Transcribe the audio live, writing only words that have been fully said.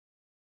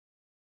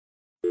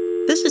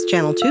This is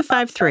Channel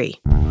 253.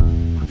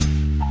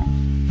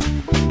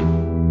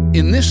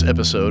 In this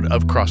episode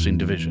of Crossing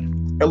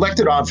Division.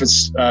 Elected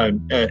office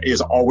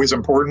is always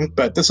important,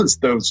 but this is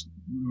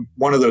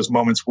one of those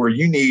moments where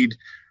you need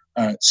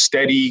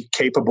steady,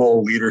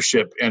 capable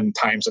leadership in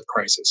times of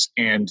crisis.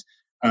 And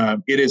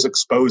it is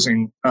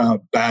exposing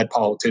bad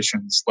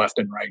politicians left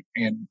and right.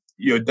 And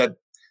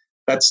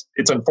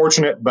it's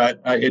unfortunate, but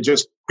it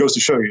just goes to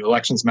show you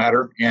elections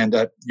matter, and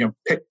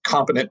pick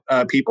competent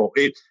people.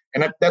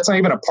 That's not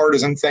even a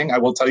partisan thing. I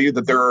will tell you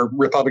that there are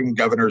Republican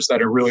governors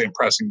that are really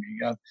impressing me.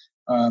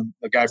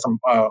 The guy from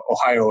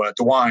Ohio,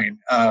 DeWine,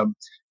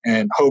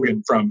 and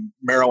Hogan from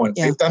Maryland.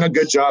 Yeah. They've done a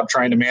good job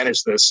trying to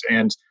manage this,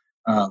 and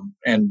I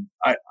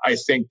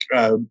think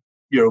for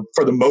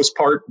the most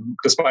part,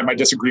 despite my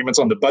disagreements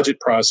on the budget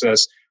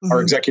process,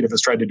 our executive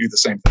has tried to do the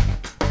same thing.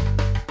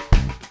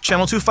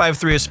 Channel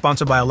 253 is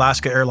sponsored by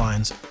Alaska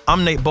Airlines.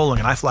 I'm Nate Bowling,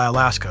 and I fly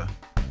Alaska.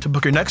 To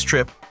book your next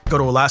trip, go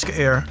to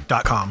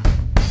alaskaair.com.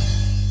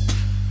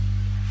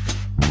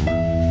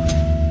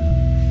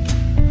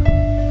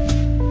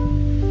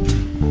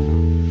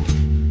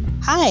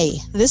 Hi,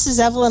 this is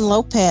Evelyn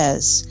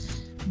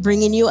Lopez,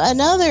 bringing you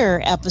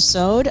another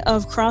episode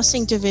of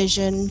Crossing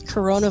Division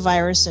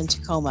Coronavirus in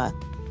Tacoma.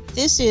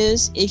 This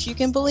is, if you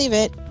can believe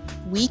it,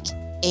 week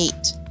 8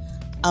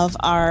 of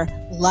our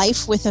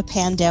life with a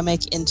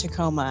pandemic in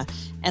Tacoma.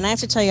 And I have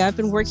to tell you, I've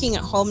been working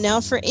at home now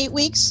for 8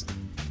 weeks.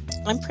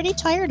 I'm pretty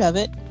tired of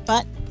it,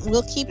 but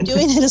we'll keep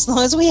doing it as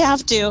long as we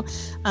have to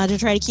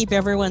try to keep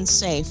everyone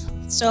safe.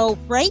 So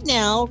right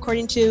now,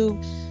 according to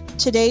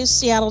today's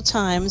Seattle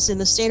Times, in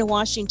the state of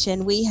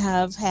Washington, we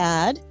have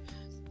had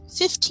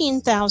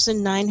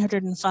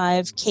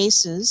 15,905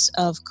 cases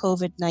of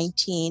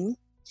COVID-19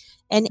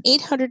 and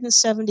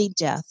 870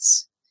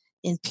 deaths.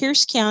 In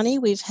Pierce County,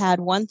 we've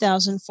had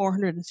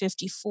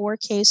 1,454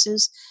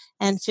 cases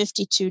and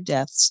 52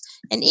 deaths.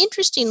 And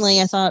interestingly,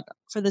 I thought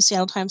for the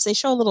Seattle Times, they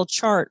show a little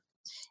chart.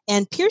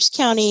 And Pierce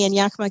County and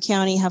Yakima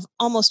County have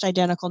almost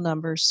identical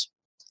numbers,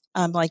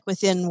 like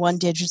within 1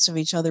 digits of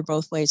each other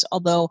both ways.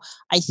 Although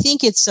I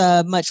think it's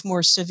a much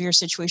more severe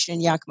situation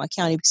in Yakima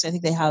County because I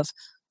think they have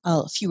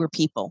fewer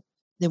people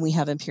than we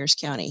have in Pierce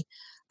County.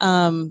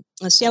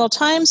 The Seattle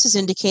Times has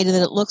indicated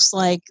that it looks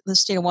like the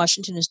state of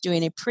Washington is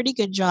doing a pretty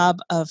good job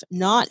of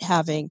not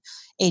having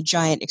a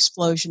giant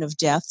explosion of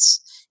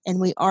deaths. And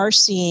we are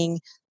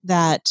seeing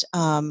that,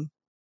 flattening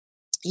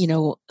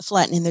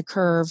the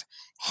curve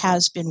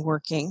has been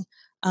working,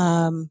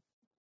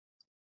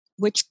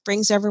 which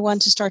brings everyone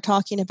to start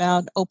talking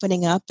about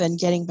opening up and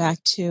getting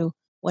back to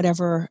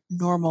whatever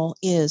normal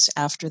is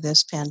after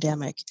this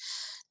pandemic.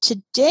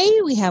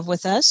 Today we have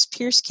with us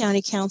Pierce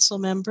County Council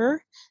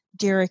member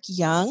Derek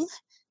Young.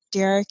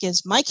 Derek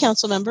is my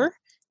council member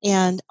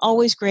and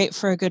always great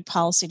for a good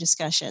policy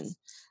discussion.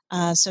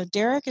 So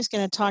Derek is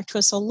going to talk to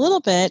us a little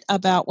bit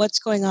about what's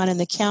going on in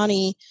the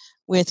county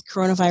with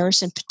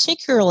coronavirus, and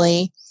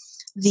particularly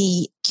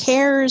the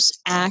CARES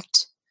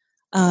Act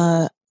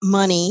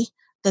money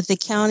that the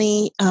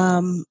county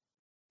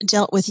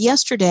dealt with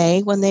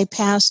yesterday when they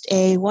passed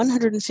a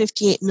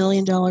 $158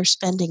 million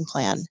spending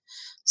plan.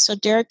 So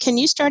Derek, can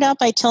you start out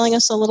by telling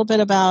us a little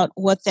bit about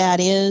what that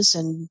is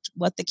and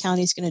what the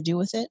county is going to do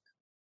with it?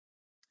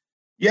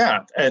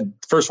 Yeah. And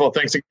first of all,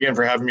 thanks again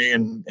for having me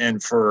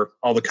and for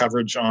all the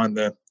coverage on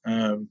the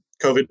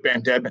COVID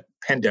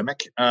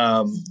pandemic.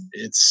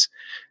 It's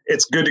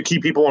good to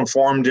keep people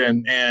informed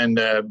and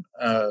that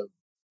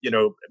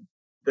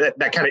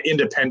kind of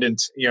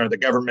independent, the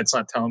government's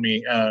not telling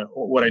me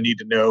what I need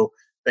to know.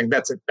 I think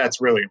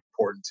that's really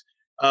important.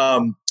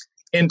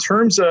 In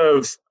terms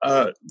of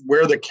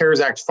where the CARES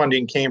Act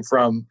funding came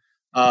from,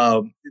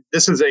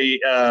 this was a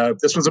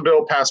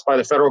bill passed by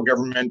the federal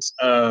government.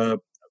 I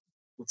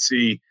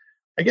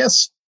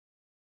guess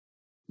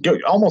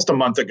almost a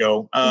month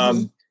ago,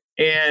 and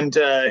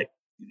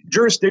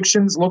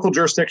local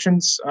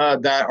jurisdictions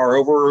that are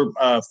over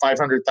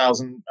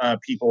 500,000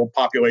 people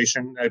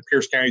population.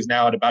 Pierce County is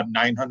now at about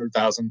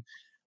 900,000.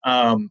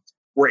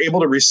 Were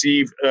able to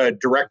receive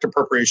direct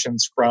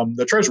appropriations from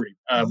the Treasury.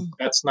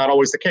 That's not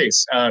always the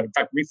case. In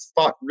fact, we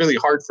fought really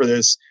hard for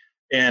this,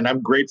 and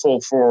I'm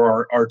grateful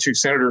for our 2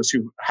 senators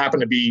who happen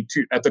to be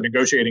at the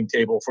negotiating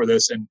table for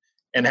this and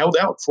held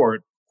out for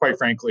it, quite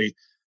frankly.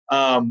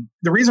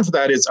 The reason for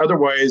that is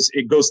otherwise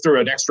it goes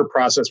through an extra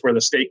process where the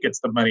state gets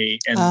the money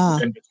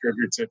and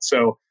distributes it.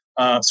 So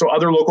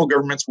other local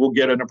governments will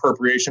get an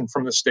appropriation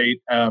from the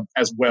state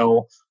as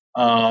well,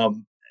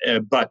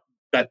 but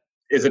that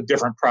is a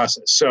different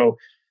process. So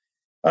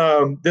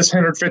this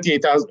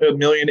 $158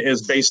 million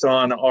is based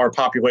on our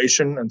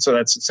population, and so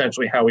that's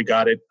essentially how we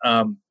got it.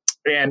 And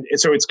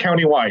so it's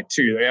countywide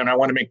too, and I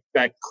want to make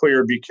that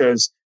clear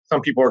because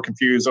some people are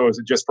confused. Oh, is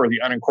it just for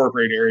the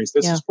unincorporated areas?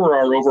 This is for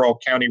our overall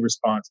county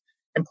response.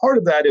 And part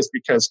of that is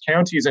because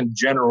counties in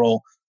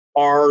general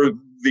are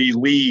the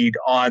lead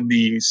on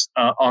these,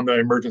 on the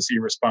emergency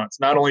response,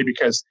 not only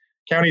because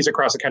counties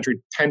across the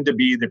country tend to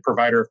be the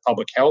provider of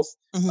public health,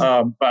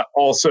 but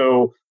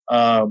also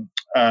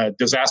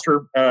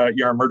disaster,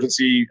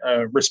 emergency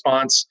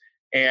response.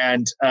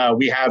 And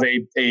we have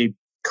a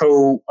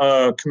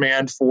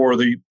command for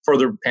the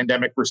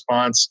pandemic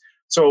response.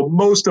 So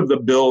most of the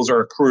bills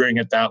are accruing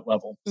at that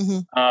level.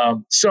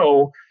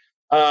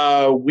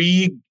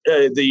 We,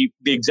 the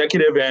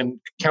executive and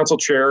council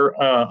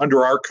chair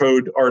under our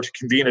code, are to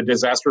convene a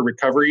disaster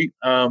recovery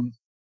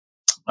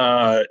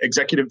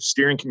executive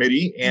steering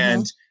committee,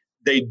 and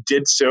they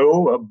did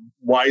so. A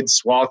wide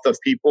swath of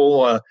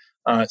people,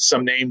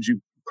 some names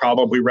you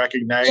probably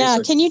recognize. Yeah,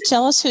 can you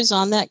tell us who's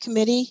on that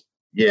committee?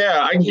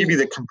 Yeah, I can give you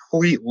the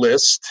complete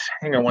list.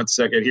 Hang on one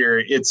second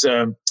here. It's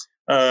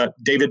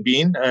David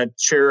Bean,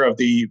 chair of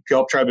the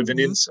Puyallup Tribe of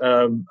Indians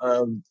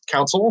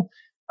Council.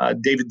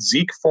 David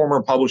Zeke,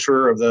 former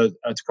publisher of the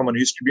Tacoma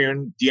News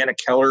Tribune. Deanna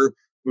Keller,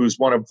 who's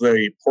one of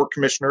the port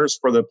commissioners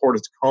for the Port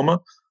of Tacoma.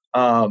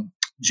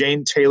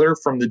 Jane Taylor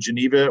from the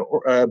Geneva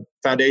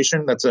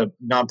Foundation. That's a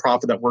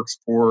nonprofit that works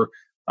for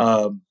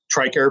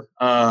TRICARE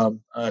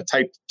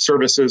type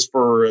services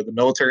for the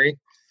military.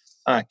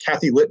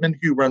 Kathy Littman,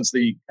 who runs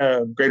the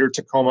Greater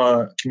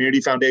Tacoma Community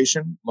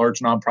Foundation, large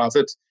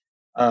nonprofit.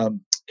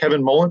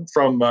 Kevin Mullen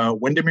from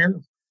Windermere.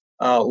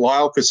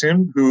 Lyle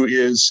Kasum, who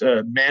is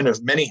a man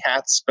of many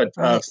hats, but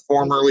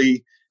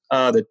formerly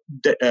the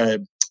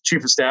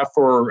chief of staff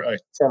for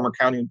former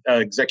county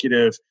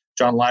executive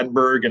John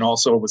Ladenburg, and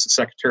also was the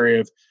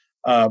secretary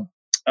of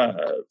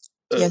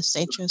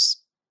DSHS.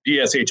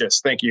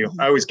 DSHS, thank you.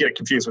 I always get it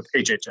confused with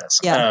HHS.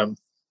 Yeah.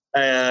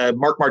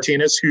 Mark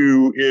Martinez,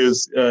 who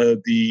is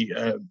runs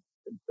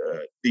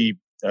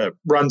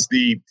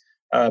the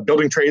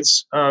Building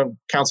Trades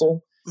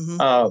Council.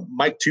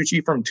 Mike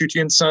Tucci from Tucci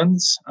and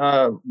Sons.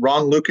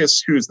 Ron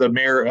Lucas, who's the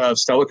mayor of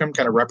Stellicum,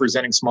 kind of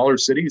representing smaller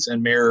cities,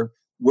 and Mayor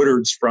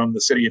Woodards from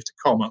the city of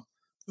Tacoma.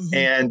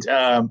 And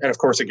of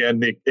course, again,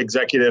 the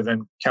executive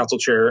and council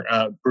chair,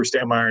 Bruce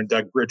Stanmeyer and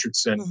Doug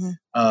Richardson,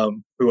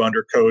 who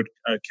under code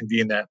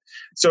convened that.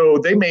 So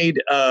they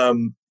made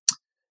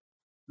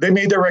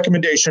their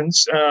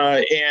recommendations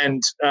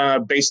and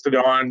based it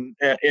on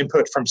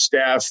input from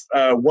staff.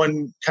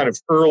 One kind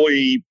of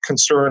early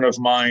concern of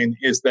mine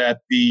is that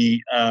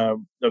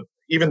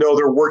even though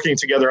they're working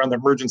together on the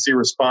emergency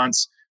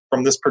response,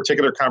 from this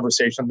particular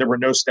conversation, there were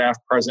no staff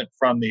present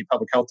from the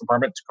Public Health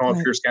Department,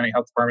 Tacoma Pierce County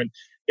Health Department.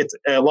 It's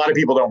a lot of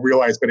people don't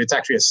realize, but it's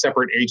actually a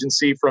separate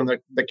agency from the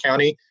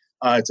county.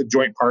 It's a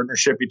joint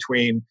partnership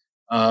between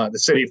the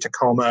city of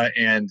Tacoma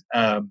and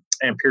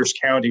Pierce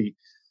County.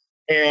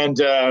 And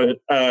so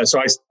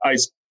I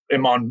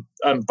am I'm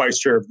vice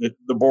chair of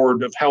the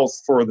board of health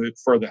for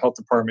the health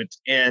department,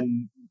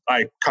 and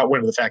I caught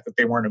wind of the fact that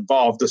they weren't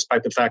involved,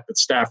 despite the fact that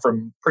staff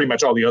from pretty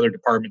much all the other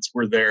departments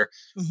were there.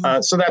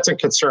 So that's a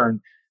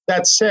concern.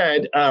 That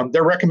said,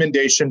 their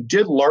recommendation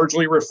did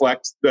largely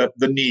reflect the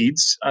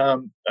needs.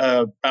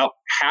 About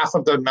half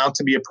of the amount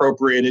to be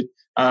appropriated,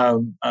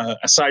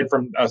 aside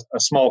from a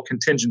small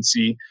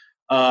contingency,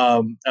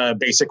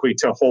 basically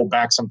to hold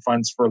back some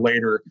funds for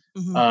later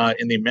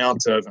in the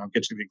amount of, I'll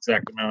get you the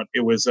exact amount.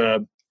 It was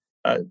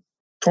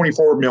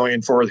 $24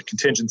 million for the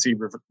contingency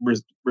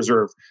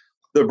reserve.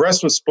 The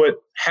rest was split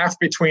half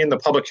between the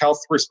public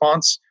health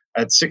response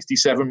at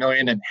 $67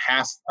 million and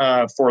half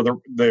for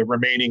the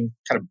remaining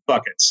kind of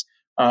buckets.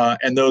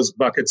 And those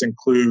buckets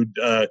include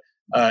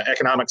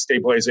economic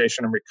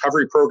stabilization and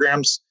recovery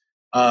programs,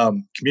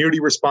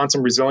 community response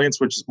and resilience,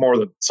 which is more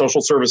the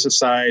social services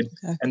side,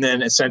 and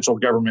then essential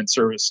government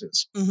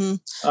services.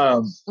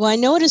 Well, I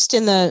noticed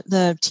in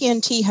the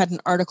TNT had an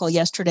article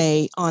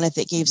yesterday on it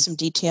that gave some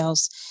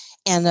details,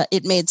 and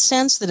it made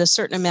sense that a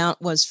certain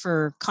amount was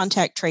for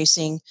contact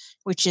tracing,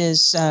 which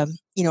is a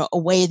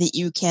way that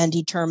you can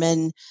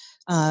determine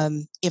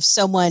if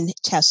someone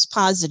tests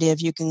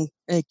positive, you can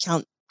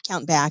count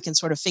back and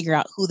sort of figure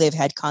out who they've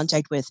had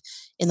contact with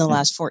in the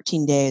last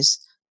 14 days.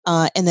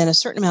 And then a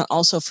certain amount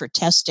also for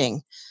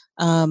testing.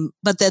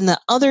 But then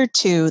the other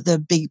two, the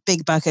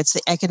big buckets,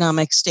 the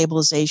economic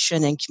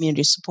stabilization and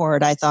community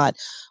support, I thought,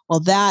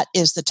 well, that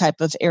is the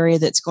type of area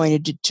that's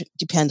going to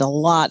depend a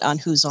lot on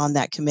who's on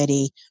that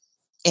committee.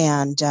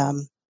 And,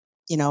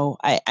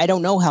 I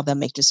don't know how they'll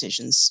make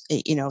decisions,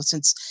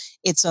 since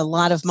it's a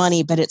lot of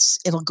money, but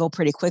it'll go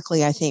pretty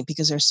quickly, I think,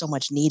 because there's so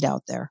much need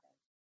out there.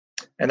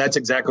 And that's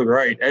exactly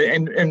right.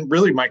 And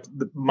really,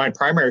 my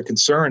primary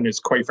concern is,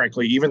 quite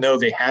frankly, even though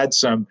they had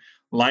some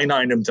line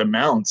items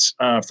amounts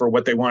for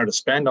what they wanted to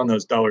spend on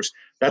those dollars,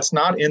 that's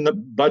not in the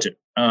budget.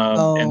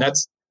 And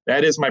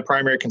that is my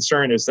primary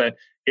concern, is that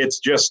it's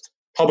just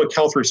public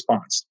health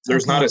response.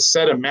 There's not a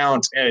set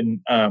amount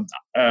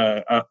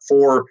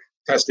for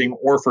testing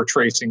or for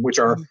tracing, which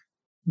are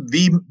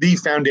the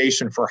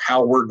foundation for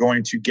how we're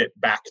going to get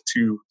back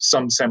to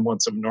some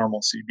semblance of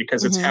normalcy,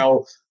 because it's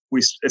how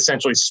we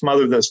essentially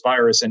smother this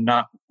virus and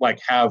not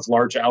have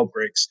large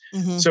outbreaks.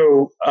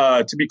 So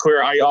to be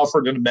clear, I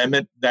offered an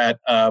amendment that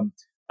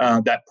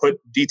put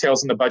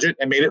details in the budget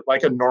and made it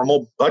like a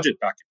normal budget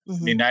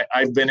document. I mean,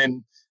 I've been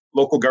in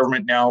local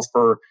government now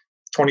for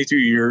 22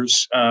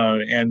 years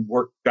and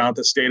worked down at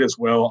the state as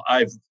well.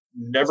 I've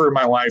never in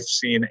my life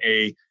seen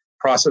a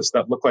process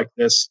that looked like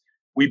this.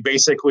 We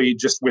basically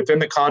just within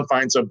the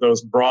confines of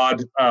those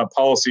broad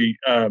policy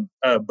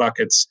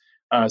buckets.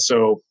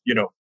 So,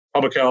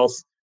 public health,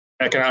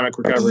 economic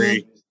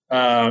recovery,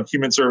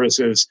 human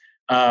services.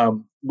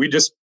 We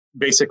just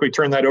basically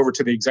turn that over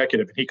to the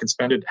executive, and he can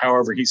spend it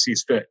however he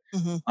sees fit.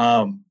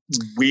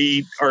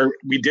 We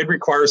did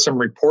require some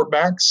report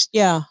backs.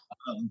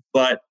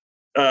 But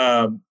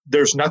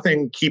there's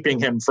nothing keeping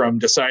him from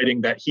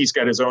deciding that he's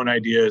got his own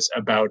ideas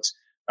about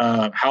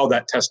how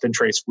that test and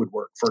trace would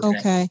work, for example.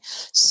 Okay.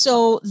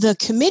 So the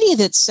committee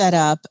that's set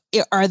up,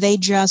 are they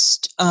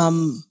just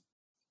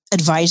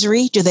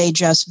advisory? Do they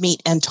just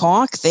meet and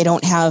talk? They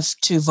don't have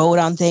to vote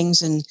on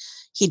things, and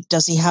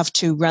does he have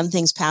to run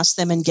things past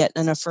them and get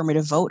an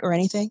affirmative vote or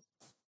anything?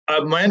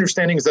 My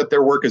understanding is that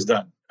their work is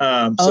done.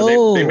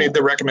 So they made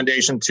the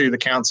recommendation to the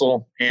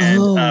council,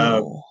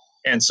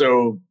 and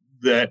so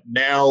that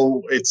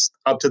now it's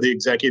up to the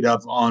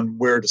executive on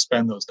where to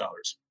spend those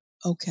dollars.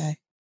 Okay.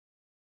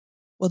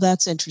 Well,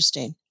 that's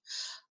interesting.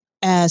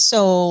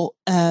 So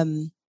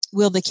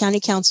will the county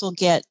council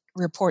get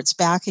reports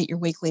back at your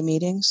weekly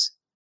meetings?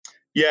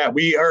 Yeah,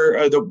 we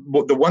are.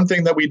 The one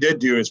thing that we did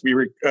do is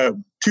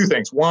two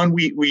things. One,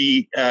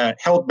 we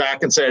held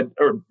back and said,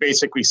 or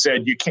basically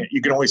said, you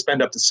can only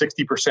spend up to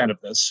 60% of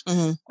this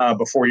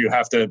before you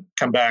have to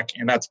come back,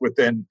 and that's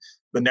within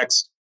the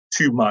next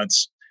 2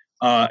 months.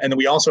 And then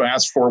we also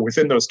asked for,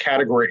 within those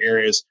category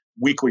areas,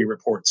 weekly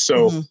reports.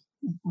 So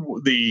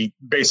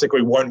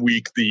basically 1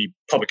 week, the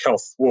public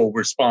health will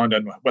respond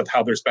on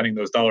how they're spending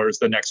those dollars.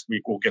 The next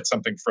week, we'll get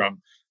something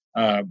from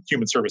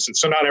human services.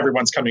 So not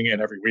everyone's coming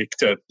in every week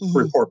to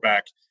report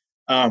back.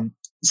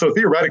 So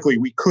theoretically,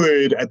 we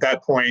could at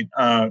that point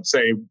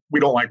say, we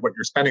don't like what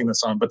you're spending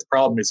this on. But the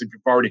problem is, if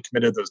you've already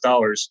committed those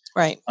dollars,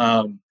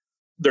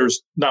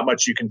 there's not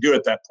much you can do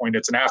at that point.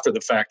 It's an after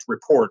the fact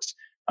report.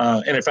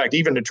 And in fact,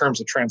 even in terms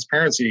of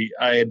transparency,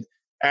 I had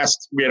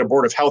asked, we had a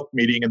Board of Health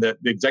meeting, and the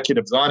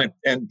executive's on it,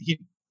 and he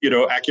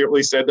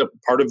accurately said that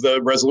part of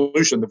the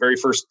resolution, the very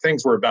first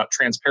things were about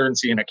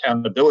transparency and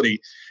accountability.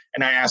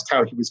 And I asked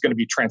how he was going to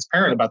be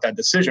transparent about that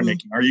decision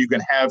making. Are you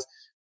going to have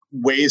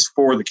ways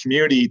for the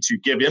community to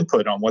give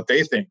input on what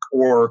they think,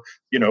 or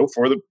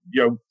for the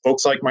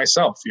folks like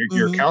myself,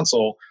 your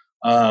council,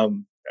 how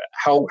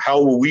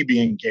will we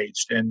be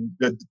engaged? And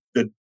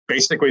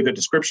basically the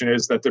description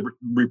is that the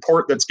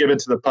report that's given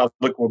to the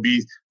public will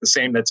be the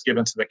same that's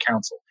given to the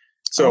council.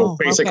 So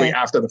basically,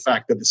 after the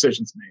fact, the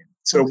decision's made.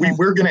 So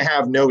we're going to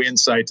have no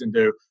insight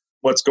into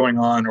what's going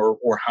on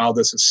or how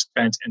this is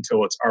spent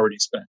until it's already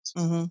spent.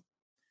 I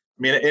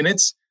mean, and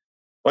it's,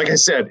 like I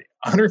said,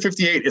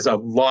 158 is a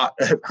lot.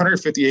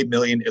 158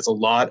 million is a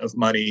lot of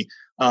money.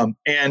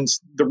 And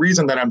the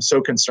reason that I'm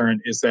so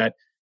concerned is that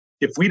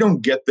if we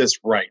don't get this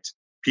right,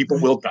 people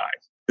will die.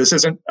 This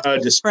isn't a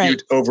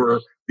dispute over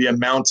the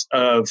amount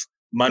of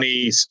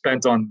money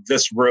spent on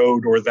this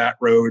road or that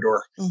road,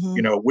 or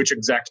which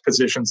exact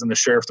positions in the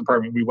sheriff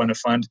department we want to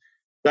fund.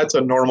 That's a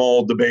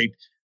normal debate,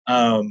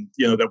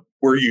 that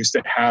we're used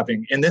to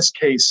having. In this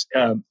case,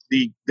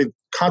 the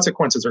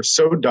consequences are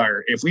so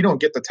dire. If we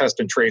don't get the test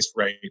and trace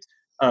right,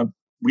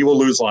 we will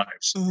lose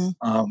lives,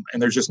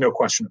 and there's just no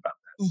question about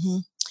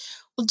that.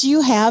 Well, do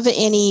you have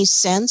any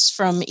sense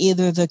from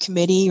either the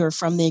committee or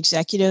from the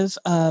executive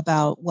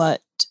about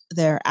what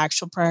their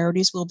actual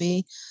priorities will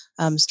be,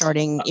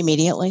 starting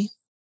immediately?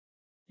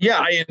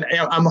 Yeah,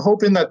 I'm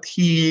hoping that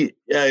he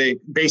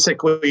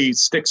basically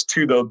sticks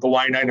to the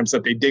line items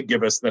that they did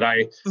give us that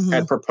I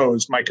had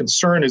proposed. My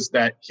concern is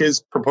that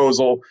his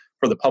proposal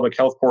for the public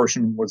health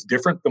portion was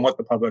different than what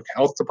the public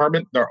health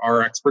department, there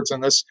are experts in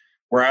this,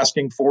 were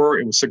asking for.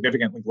 It was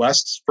significantly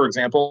less, for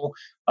example.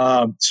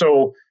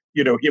 So,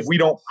 if we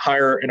don't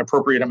hire an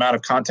appropriate amount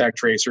of contact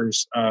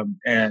tracers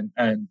and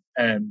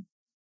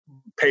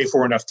pay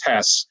for enough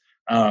tests,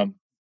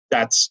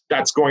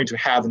 that's going to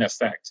have an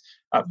effect.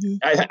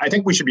 I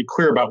think we should be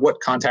clear about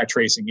what contact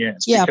tracing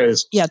is.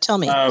 Because, tell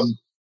me.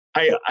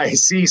 I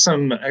see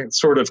some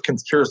sort of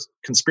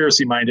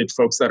conspiracy-minded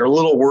folks that are a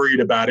little worried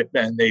about it,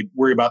 and they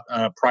worry about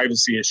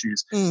privacy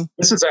issues.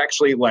 This is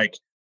actually like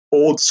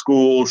old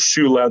school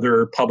shoe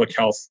leather public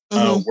health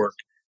work.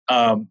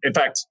 In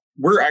fact,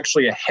 we're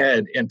actually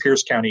ahead in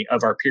Pierce County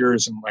of our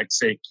peers in, like,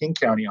 say, King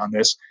County on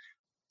this.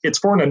 It's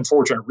for an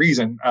unfortunate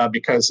reason,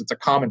 because it's a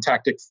common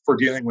tactic for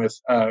dealing with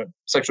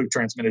sexually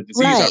transmitted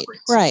disease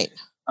outbreaks. Right.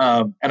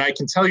 And I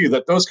can tell you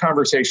that those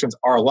conversations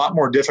are a lot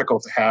more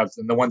difficult to have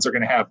than the ones they're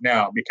going to have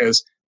now,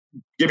 because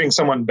giving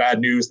someone bad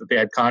news that they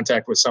had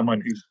contact with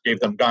someone who gave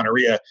them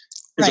gonorrhea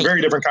is a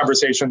very different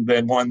conversation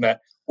than one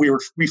that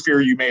we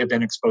fear you may have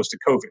been exposed to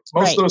COVID.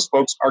 Most of those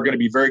folks are going to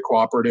be very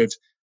cooperative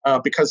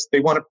because they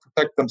want to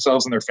protect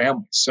themselves and their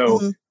families.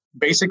 So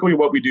basically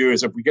what we do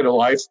is, if we get a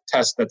live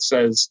test that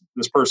says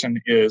this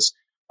person is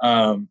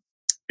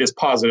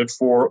positive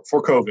for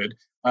COVID,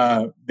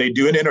 they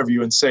do an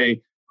interview and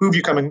say, who have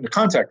you come into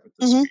contact with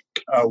this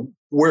week?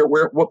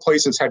 What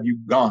places have you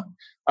gone?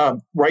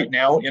 Right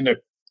now, in a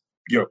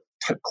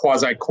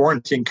quasi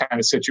quarantine kind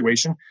of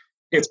situation,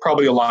 it's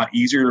probably a lot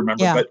easier to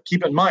remember. But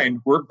keep in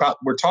mind, we're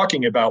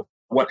talking about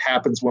what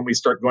happens when we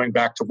start going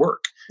back to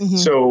work.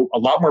 So a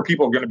lot more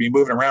people are going to be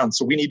moving around.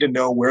 So we need to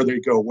know where they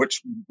go, what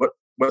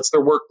What's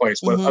their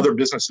workplace? What Mhm. other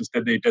businesses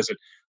did they visit?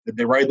 Did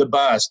they ride the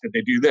bus? Did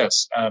they do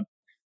this?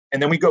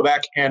 And then we go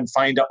back and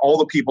find out all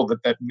the people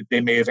that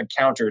they may have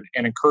encountered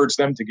and encourage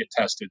them to get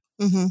tested.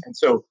 Mhm. And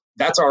so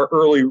that's our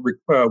early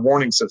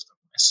warning system,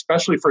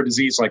 especially for a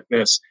disease like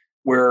this,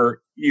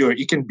 where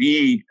it can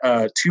be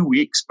 2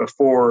 weeks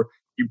before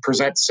you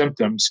present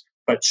symptoms,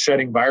 but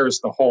shedding virus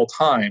the whole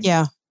time.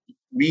 Yeah.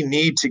 We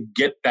need to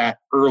get that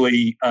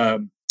early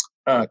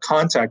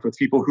contact with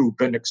people who've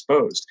been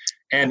exposed.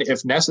 And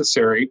if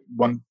necessary,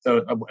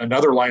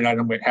 another line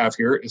item we have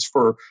here is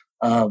for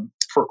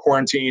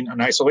quarantine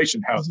and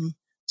isolation housing. Mhm.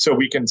 So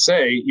we can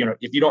say,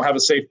 if you don't have a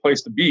safe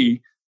place to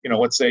be,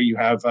 let's say you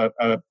have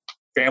a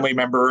family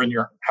member in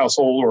your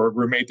household or a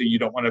roommate that you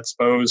don't want to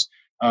expose,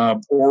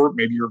 or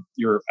maybe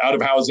you're out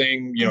of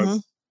housing,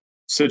 Mhm.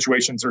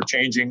 situations are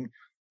changing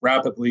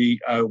rapidly.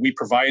 We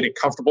provide a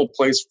comfortable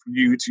place for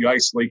you to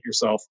isolate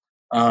yourself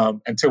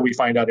until we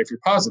find out if you're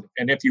positive.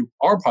 And if you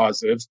are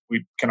positive,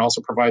 we can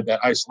also provide that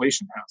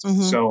isolation housing.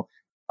 Mhm. So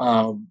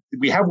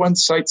we have one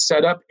site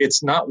set up.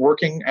 It's not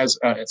working as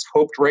it's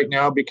hoped right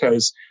now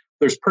because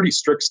there's pretty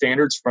strict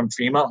standards from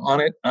FEMA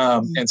on it.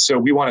 And so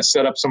we want to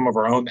set up some of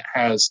our own that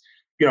has,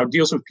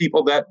 deals with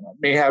people that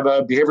may have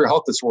a behavioral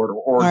health disorder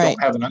or Right.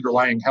 don't have an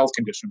underlying health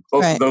condition.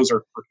 Both Right. of those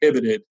are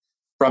prohibited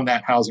from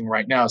that housing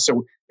right now.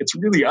 So it's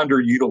really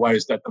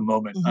underutilized at the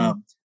moment.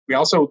 Mhm. We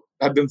also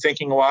have been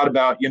thinking a lot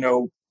about,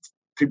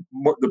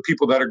 the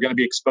people that are going to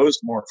be exposed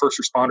more, first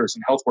responders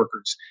and health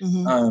workers,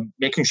 Mhm.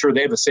 making sure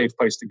they have a safe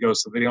place to go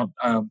so they don't,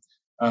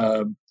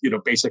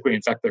 basically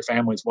infect their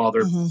families while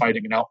they're Mhm.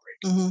 fighting an outbreak.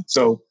 Mhm.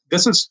 So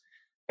that's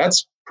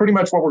pretty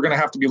much what we're going to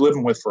have to be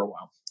living with for a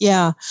while.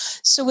 Yeah.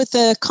 So with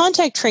the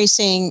contact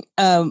tracing,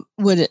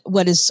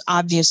 what is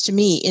obvious to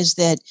me is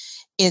that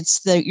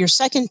your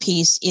second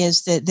piece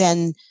is that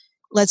then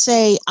let's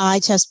say I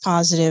test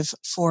positive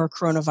for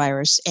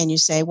coronavirus and you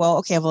say, well,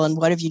 okay, well, and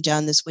what have you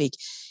done this week?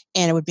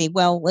 And it would be,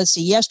 well, let's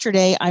see,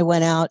 yesterday I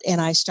went out and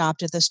I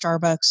stopped at the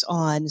Starbucks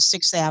on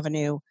 6th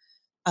Avenue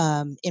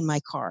in my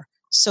car.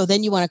 So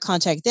then you want to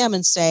contact them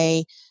and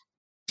say,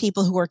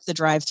 people who work the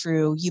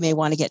drive-through, you may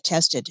want to get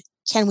tested.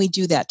 Can we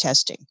do that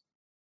testing?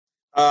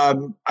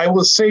 I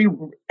will say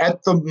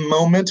at the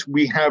moment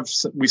we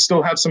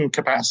still have some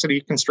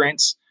capacity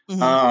constraints,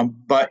 Mhm.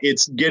 but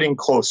it's getting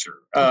closer.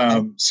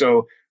 Okay.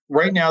 So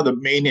right now the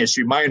main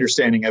issue, my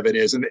understanding of it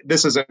is, and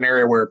this is an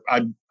area where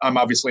I'm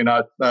obviously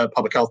not a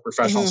public health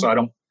professional, Mhm. so I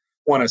don't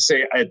want to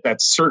say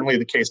that's certainly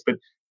the case, but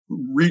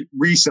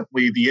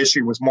recently the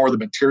issue was more the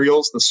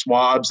materials, the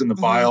swabs and the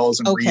Mhm. vials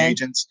and Okay.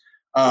 reagents.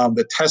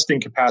 The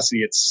testing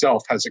capacity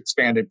itself has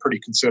expanded pretty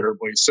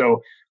considerably.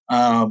 So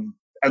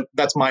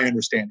that's my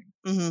understanding.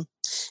 Mhm.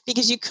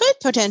 Because you could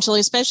potentially,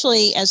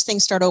 especially as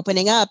things start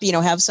opening up,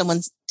 have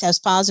someone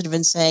test positive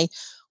and say,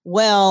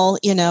 well,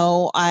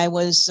 I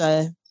was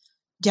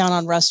down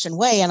on Ruston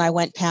Way and I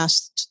went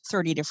past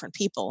 30 different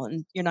people,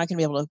 and you're not going to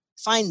be able to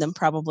find them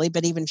probably,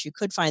 but even if you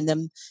could find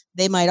them,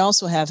 they might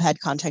also have had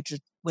contact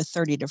with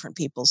 30 different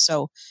people.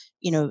 So,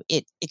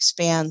 it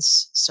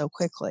expands so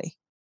quickly.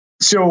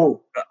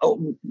 So,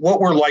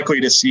 what we're likely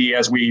to see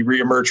as we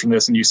reemerge from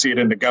this, and you see it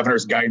in the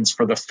governor's guidance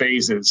for the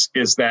phases,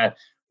 is that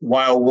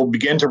while we'll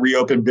begin to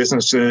reopen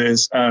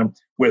businesses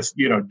with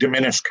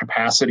diminished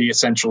capacity,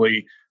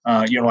 essentially,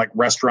 like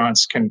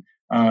restaurants can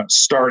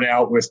start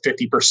out with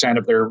 50%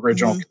 of their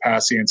original Mhm.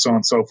 capacity, and so on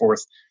and so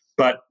forth.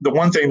 But the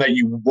one thing that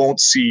you won't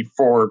see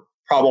for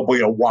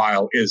probably a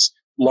while is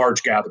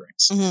large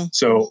gatherings. Mhm.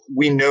 So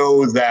we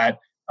know that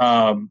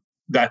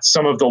that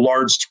some of the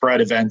large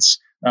spread events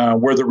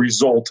were the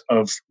result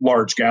of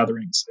large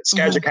gatherings.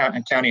 Skagit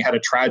County had a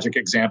tragic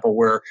example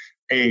where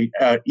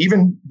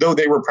even though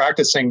they were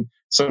practicing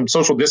some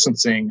social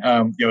distancing,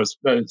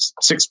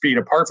 6 feet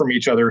apart from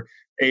each other,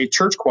 a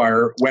church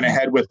choir went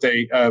ahead with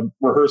a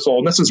rehearsal,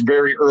 and this is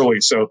very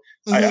early. So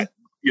Mhm.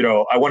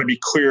 I want to be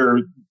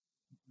clear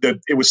that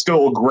it was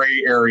still a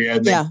gray area,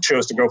 and they Yeah.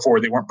 chose to go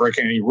forward. They weren't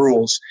breaking any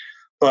rules,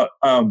 but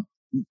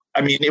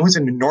it was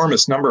an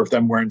enormous number of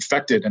them were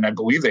infected, and I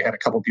believe they had a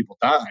couple people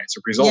die as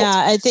a result.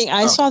 Yeah, I think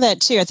I saw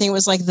that too. I think it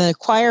was like the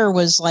choir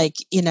was like,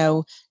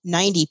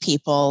 90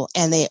 people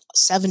and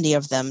 70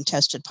 of them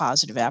tested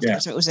positive after. Yeah.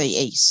 So it was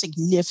a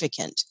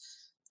significant,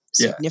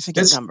 Yeah.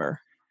 significant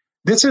number.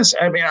 This is,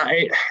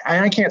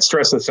 I can't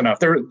stress this enough.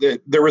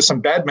 There was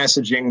some bad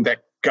messaging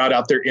that got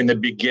out there in the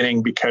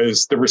beginning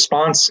because the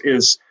response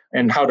is,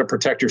 and how to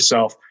protect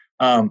yourself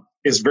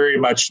is very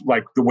much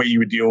like the way you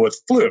would deal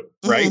with flu,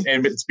 right? Mhm.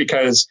 And it's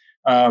because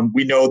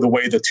we know the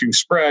way the two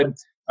spread.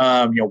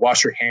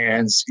 Wash your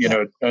hands,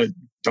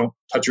 don't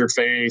touch your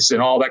face,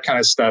 and all that kind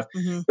of stuff.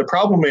 Mhm. The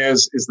problem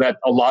is that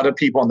a lot of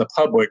people in the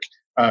public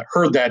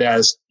heard that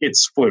as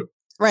it's flu.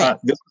 Right.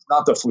 This is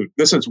not the flu.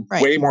 This is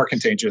Right. way more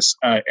contagious.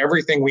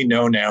 Everything we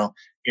know now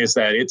is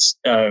that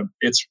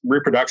its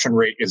reproduction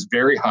rate is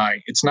very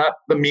high. It's not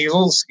the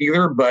measles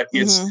either, but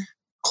it's Mhm.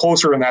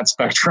 closer in that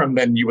spectrum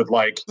than you would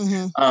like,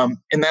 Mhm.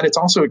 and that it's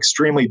also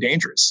extremely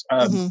dangerous.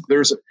 Mhm.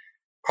 There's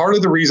part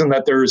of the reason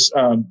that there's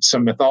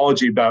some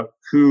mythology about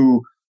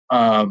who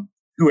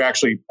who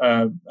actually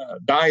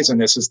dies in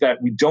this is that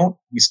we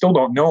still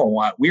don't know a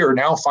lot. We are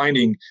now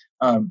finding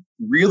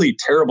really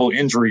terrible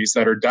injuries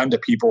that are done to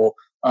people,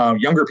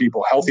 younger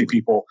people, healthy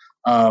people,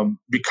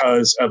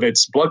 because of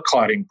its blood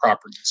clotting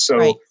properties.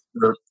 So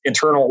their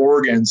internal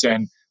organs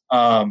and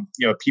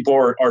people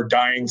are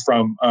dying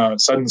from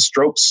sudden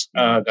strokes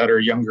that are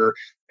younger,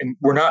 and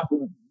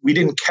we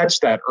didn't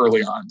catch that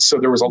early on. So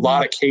there was a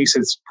lot of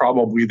cases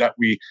probably that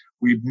we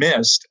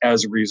missed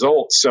as a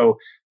result. So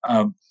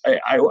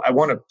I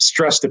want to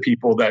stress to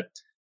people that,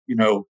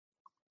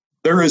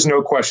 there is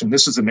no question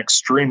this is an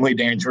extremely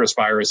dangerous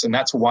virus, and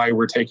that's why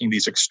we're taking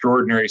these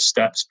extraordinary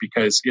steps,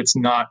 because it's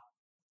not,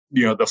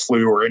 the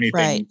flu or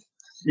anything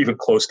even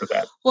close to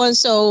that. Well,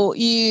 so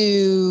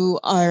you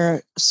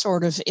are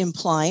sort of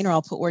implying, or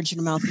I'll put words in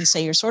your mouth and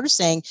say, you're sort of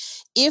saying,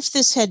 if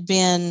this had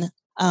been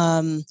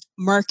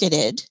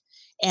marketed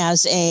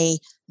as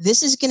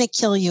this is going to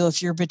kill you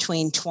if you're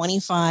between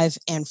 25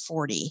 and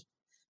 40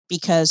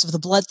 because of the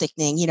blood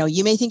thickening,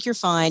 you may think you're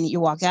fine. You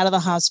walk out of the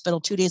hospital,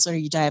 2 days later,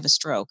 you die of a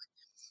stroke.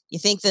 You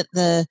think that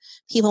the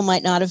people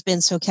might not have been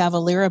so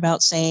cavalier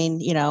about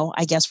saying,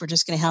 I guess we're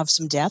just going to have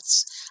some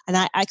deaths. And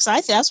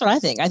that's what I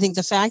think. I think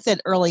the fact that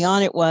early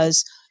on it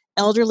was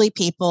elderly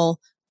people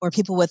or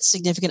people with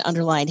significant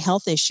underlying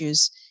health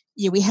issues,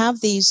 we have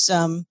these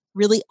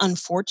really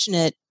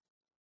unfortunate,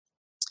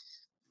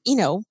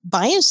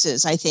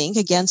 biases, I think,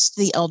 against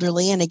the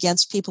elderly and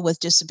against people with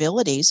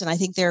disabilities. And I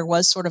think there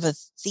was sort of a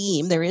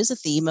theme. There is a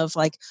theme of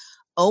like,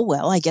 oh,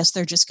 well, I guess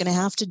they're just going to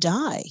have to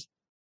die.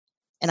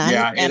 And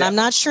I'm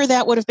not sure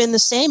that would have been the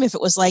same if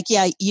it was like,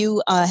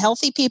 you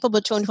healthy people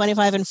between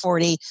 25 and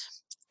 40,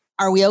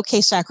 are we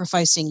okay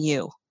sacrificing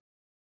you?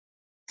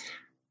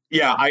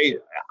 Yeah,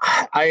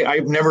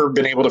 I've never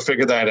been able to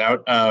figure that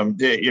out.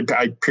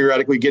 I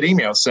periodically get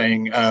emails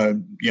saying,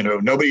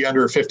 nobody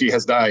under 50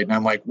 has died. And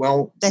I'm like,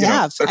 well, they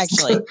have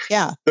actually.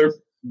 Yeah,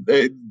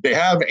 they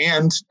have.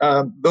 And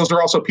those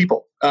are also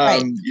people.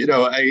 Right.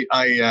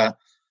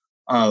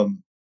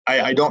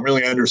 I don't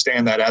really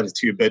understand that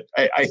attitude, but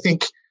I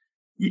think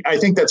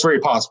that's very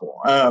possible.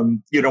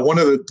 One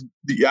of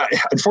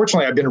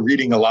unfortunately, I've been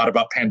reading a lot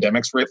about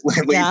pandemics lately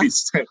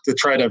to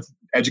try to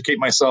educate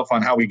myself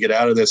on how we get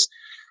out of this.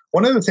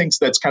 One of the things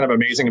that's kind of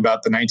amazing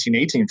about the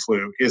 1918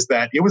 flu is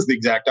that it was the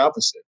exact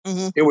opposite.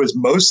 Mm-hmm. It was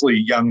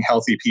mostly young,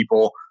 healthy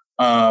people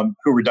who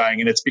were dying,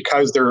 and it's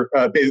because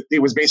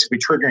it was basically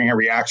triggering a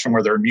reaction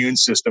where their immune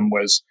system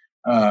was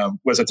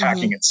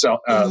attacking itself,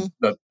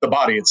 the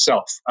body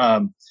itself.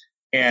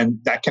 And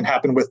that can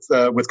happen with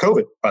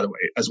COVID, by the way,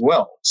 as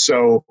well.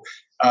 So,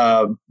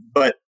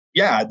 but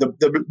yeah,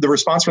 the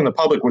response from the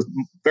public was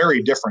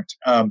very different,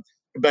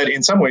 but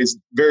in some ways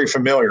very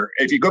familiar.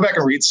 If you go back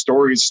and read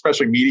stories,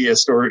 especially media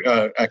story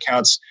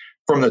accounts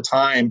from the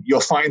time, you'll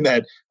find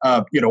that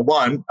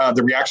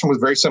the reaction was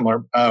very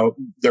similar.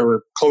 There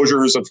were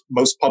closures of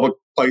most public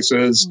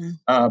places,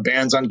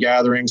 bans on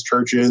gatherings,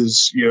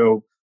 churches,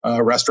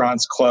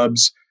 restaurants,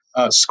 clubs,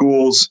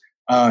 schools.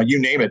 You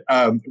name it.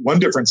 One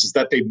difference is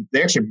that they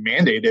actually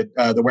mandated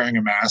the wearing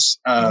of masks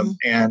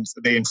and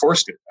they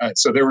enforced it.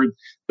 So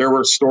there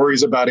were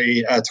stories about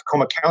a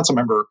Tacoma council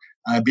member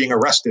being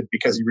arrested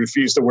because he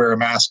refused to wear a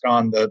mask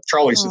on the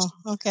trolley system.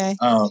 Okay.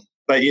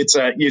 But it's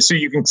so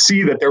you can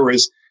see that there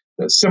was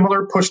a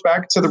similar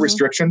pushback to the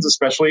restrictions,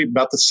 especially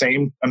about the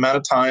same amount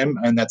of time,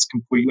 and that's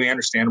completely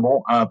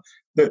understandable.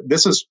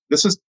 This is.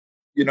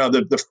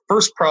 The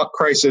first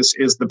crisis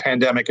is the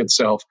pandemic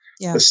itself.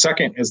 Yeah. The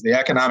second is the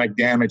economic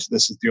damage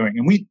this is doing.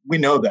 And we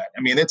know that.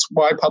 I mean, it's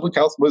why public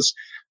health was,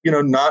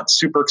 not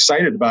super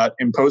excited about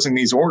imposing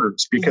these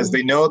orders, because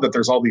they know that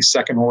there's all these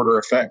second order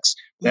effects,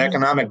 the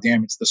economic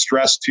damage, the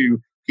stress to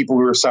people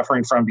who are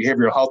suffering from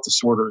behavioral health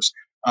disorders.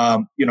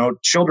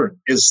 Children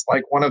is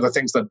like one of the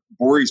things that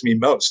worries me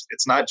most.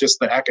 It's not just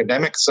the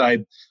academic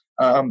side,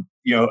 of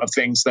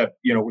things that,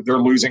 they're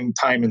losing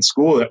time in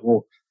school that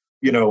will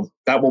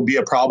be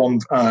a problem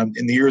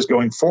in the years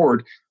going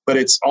forward. But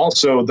it's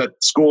also that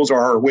schools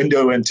are our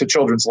window into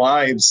children's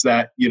lives,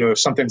 that, if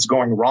something's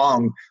going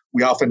wrong,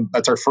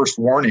 that's our first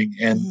warning.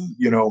 And,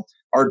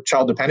 our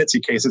child dependency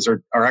cases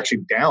are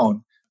actually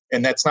down,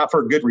 and that's not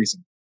for a good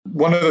reason.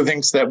 One of the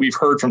things that we've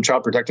heard from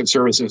Child Protective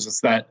Services is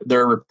that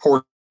their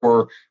report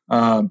for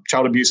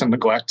child abuse and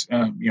neglect,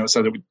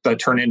 so that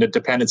turn into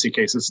dependency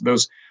cases,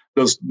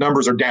 those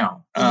numbers are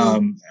down.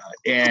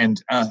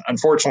 And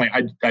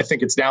unfortunately, I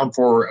think it's down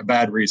for a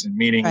bad reason,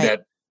 meaning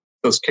that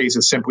those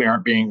cases simply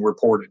aren't being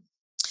reported.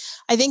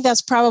 I think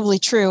that's probably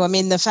true. I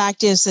mean, the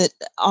fact is that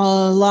a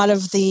lot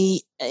of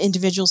the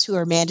individuals who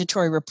are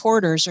mandatory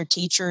reporters are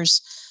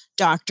teachers,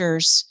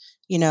 doctors,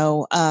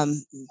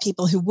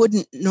 people who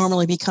wouldn't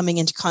normally be coming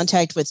into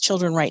contact with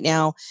children right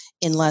now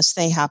unless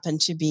they happen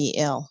to be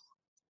ill.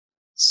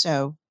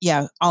 So,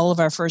 yeah, all of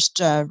our first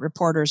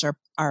reporters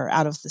are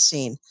out of the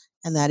scene,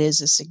 and that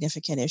is a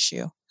significant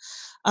issue.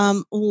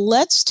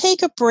 Let's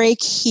take a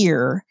break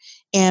here.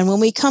 And when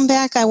we come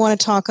back, I want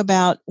to talk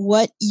about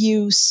what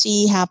you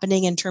see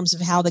happening in terms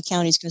of how the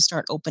county is going to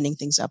start opening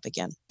things up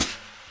again.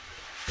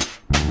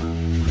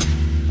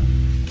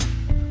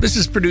 This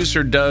is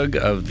producer Doug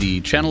of the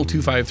Channel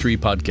 253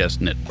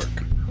 Podcast Network.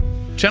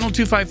 Channel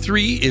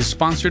 253 is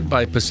sponsored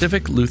by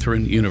Pacific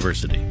Lutheran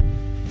University.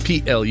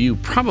 PLU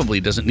probably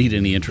doesn't need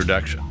any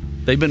introduction.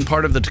 They've been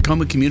part of the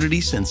Tacoma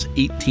community since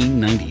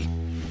 1890.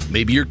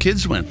 Maybe your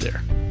kids went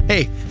there.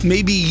 Hey,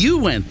 maybe you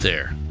went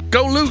there.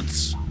 Go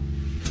Lutz!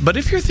 But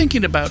if you're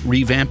thinking about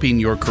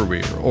revamping your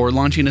career or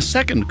launching a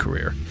second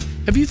career,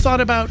 have you thought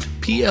about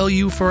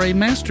PLU for a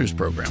master's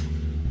program?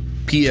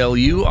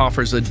 PLU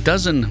offers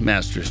 12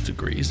 master's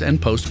degrees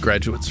and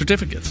postgraduate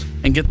certificates.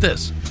 And get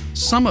this,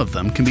 some of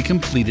them can be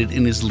completed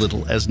in as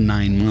little as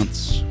 9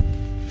 months.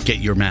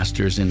 Get your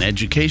master's in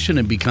education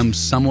and become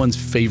someone's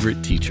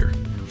favorite teacher.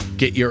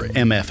 Get your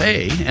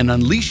MFA and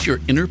unleash your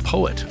inner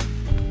poet.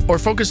 Or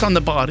focus on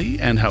the body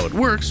and how it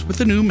works with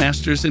the new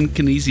master's in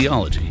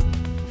kinesiology.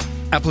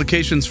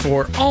 Applications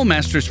for all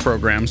master's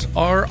programs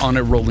are on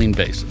a rolling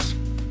basis.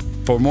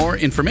 For more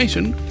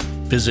information,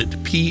 visit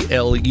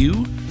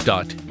plu.edu/graduate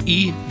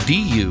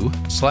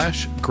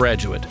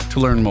to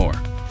learn more.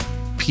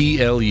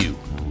 PLU,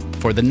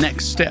 for the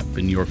next step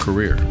in your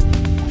career.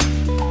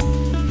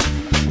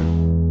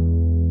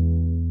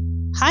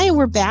 Hi,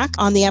 we're back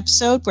on the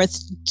episode with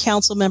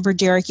Councilmember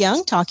Derek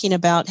Young talking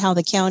about how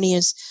the county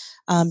is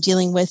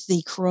dealing with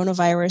the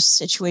coronavirus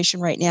situation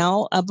right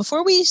now.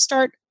 Before we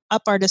start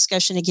up our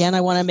discussion again,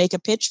 I want to make a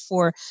pitch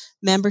for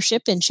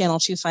membership in Channel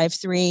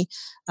 253.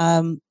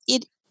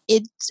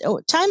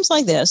 Times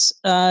like this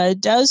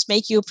does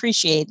make you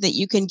appreciate that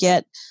you can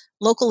get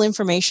local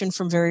information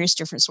from various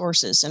different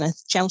sources. And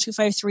Channel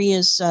 253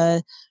 is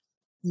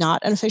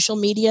not an official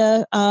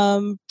media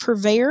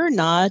purveyor,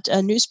 not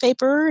a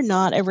newspaper,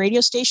 not a radio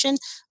station,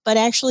 but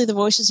actually the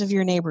voices of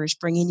your neighbors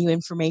bringing you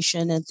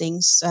information and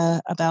things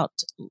about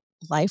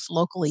life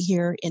locally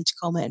here in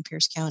Tacoma and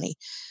Pierce County.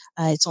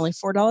 It's only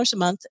 $4 a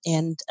month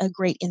and a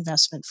great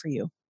investment for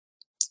you.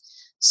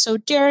 So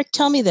Derek,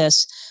 tell me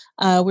this.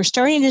 We're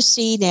starting to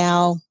see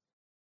now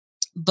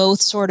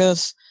both sort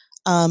of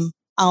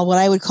what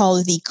I would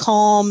call the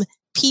calm,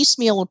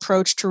 piecemeal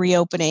approach to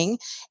reopening,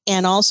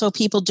 and also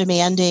people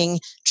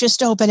demanding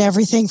just open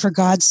everything for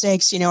God's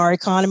sakes. You know, our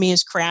economy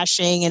is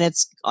crashing and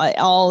it's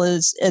all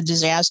is a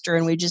disaster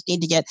and we just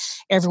need to get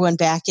everyone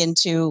back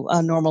into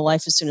a normal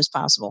life as soon as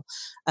possible.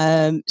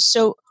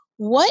 So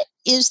what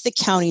is the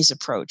county's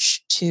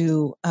approach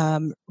to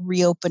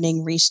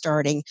reopening,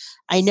 restarting?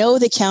 I know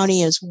the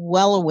county is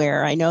well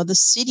aware. I know the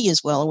city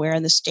is well aware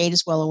and the state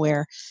is well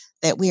aware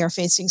that we are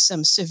facing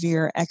some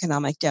severe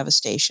economic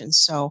devastation.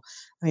 So,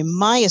 I mean,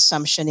 my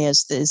assumption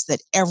is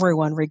that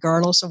everyone,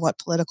 regardless of what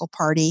political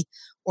party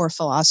or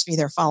philosophy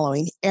they're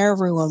following,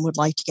 everyone would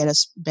like to get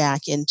us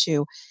back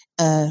into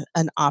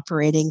an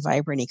operating,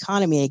 vibrant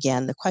economy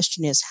again. The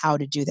question is how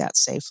to do that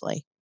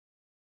safely.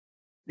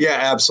 Yeah,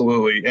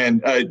 absolutely.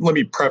 And let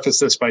me preface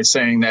this by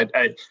saying that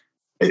I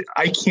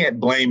can't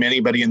blame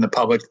anybody in the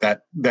public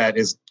that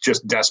is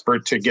just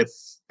desperate to get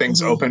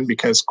things open,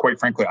 because quite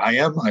frankly, I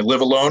am. I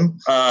live alone.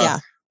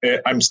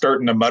 I'm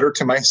starting to mutter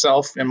to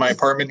myself in my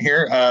apartment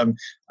here.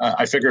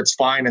 I figure it's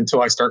fine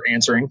until I start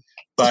answering.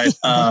 But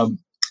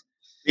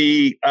so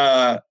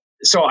I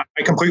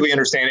completely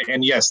understand it.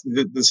 And yes,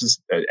 this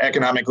is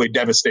economically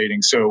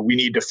devastating. So we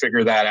need to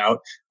figure that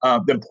out.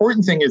 The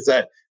important thing is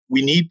that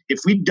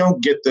if we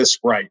don't get this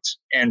right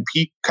and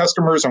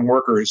customers and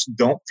workers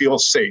don't feel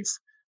safe,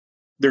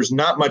 there's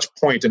not much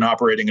point in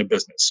operating a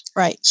business.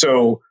 Right.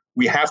 So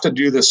we have to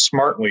do this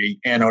smartly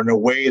and in a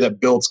way that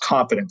builds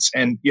confidence.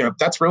 And, you know,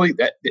 that's really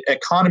that the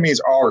economy is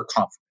our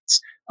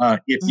confidence.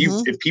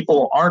 If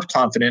people aren't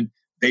confident,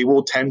 they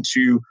will tend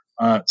to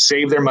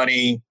save their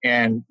money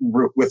and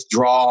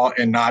withdraw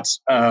and not,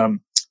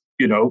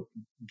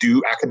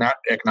 do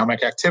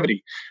economic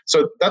activity.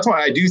 So that's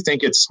why I do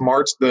think it's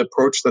smart, the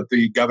approach that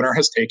the governor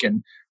has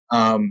taken,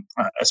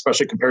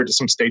 especially compared to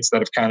some states that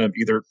have kind of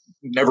either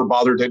never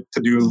bothered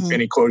to do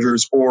any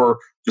closures or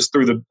just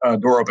threw the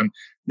door open.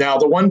 Now,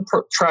 the one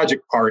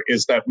tragic part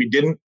is that we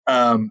didn't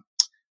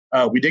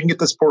get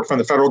the support from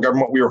the federal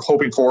government we were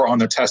hoping for on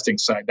the testing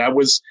side.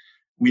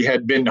 We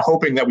had been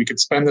hoping that we could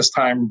spend this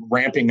time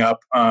ramping up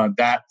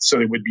that so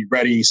it would be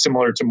ready,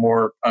 similar to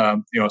more,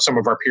 some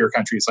of our peer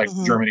countries like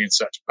Germany and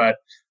such. But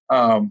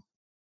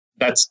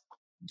that's,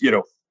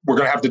 we're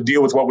going to have to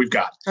deal with what we've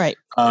got. Right.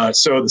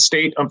 So the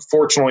state,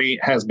 unfortunately,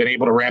 has been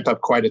able to ramp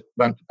up quite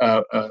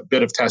a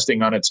bit of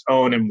testing on its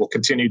own and will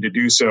continue to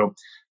do so.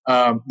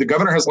 The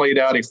governor has laid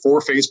out a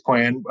 4-phase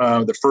plan,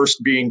 the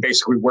first being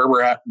basically where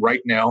we're at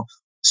right now,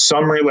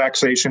 some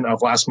relaxation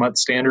of last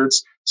month's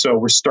standards. So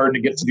we're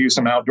starting to get to do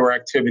some outdoor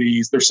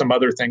activities. There's some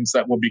other things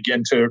that will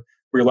begin to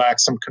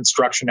relax, some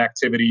construction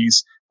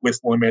activities with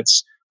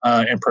limits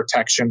and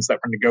protections that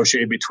were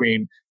negotiated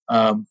between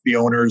the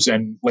owners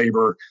and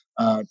labor.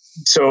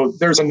 So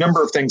there's a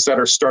number of things that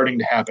are starting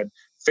to happen.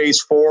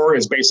 Phase 4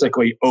 is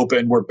basically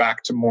open. We're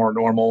back to more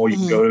normal. You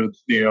can go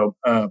to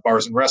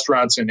bars and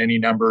restaurants in any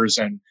numbers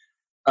and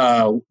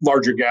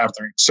larger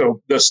gatherings.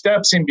 So the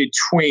steps in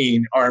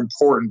between are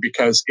important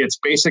because it's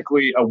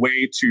basically a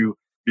way to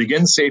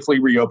begin safely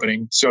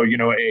reopening. So,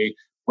 a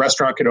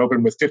restaurant could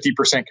open with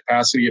 50%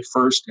 capacity at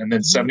first and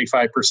then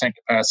 75%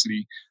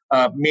 capacity,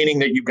 meaning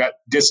that you've got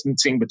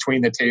distancing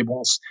between the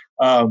tables,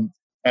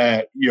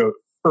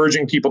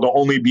 urging people to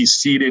only be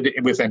seated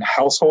within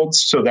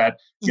households so that,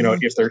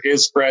 if there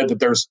is spread, that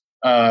there's,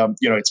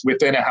 it's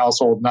within a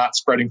household, not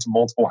spreading to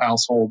multiple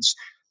households,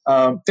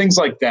 things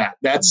like that.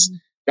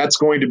 That's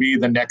going to be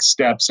the next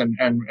steps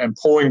and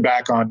pulling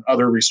back on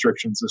other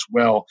restrictions as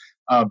well.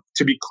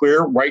 To be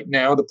clear, right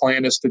now, the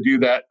plan is to do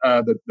that.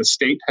 The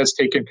state has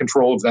taken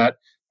control of that.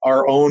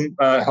 Our own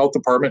health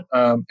department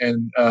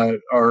and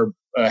our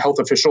health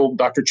official,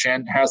 Dr.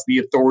 Chen, has the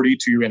authority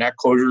to enact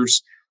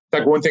closures. In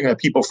fact, one thing that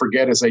people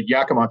forget is that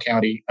Yakima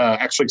County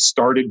actually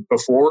started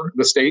before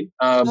the state.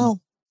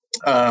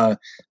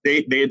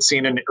 They had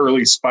seen an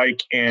early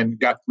spike and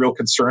got real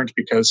concerned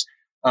because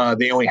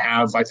they only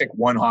have, I think,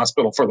 one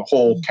hospital for the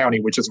whole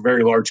county, which is a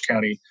very large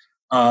county.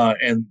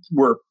 And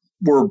we're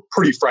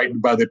pretty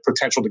frightened by the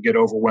potential to get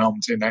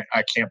overwhelmed, and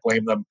I can't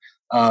blame them.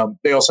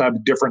 They also have a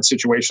different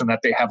situation that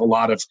they have a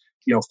lot of,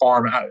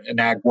 farm and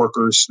ag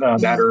workers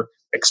that are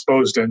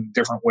exposed in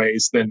different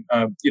ways than,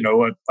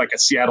 like a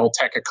Seattle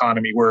tech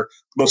economy where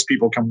most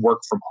people can work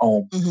from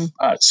home.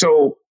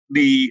 So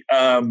the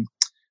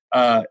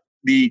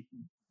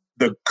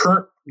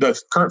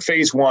current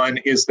phase one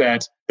is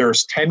that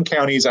there's 10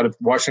 counties out of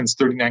Washington's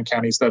 39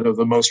 counties that are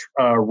the most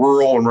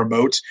rural and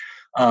remote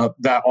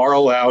that are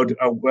allowed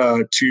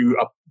to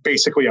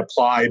basically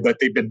apply, but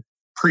they've been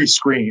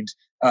pre-screened.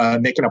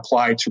 They can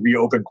apply to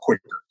reopen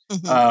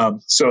quicker.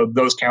 So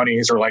those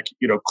counties are like,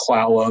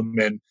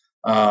 Clallam and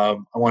I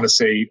want to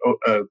say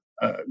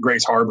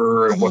Grays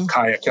Harbor and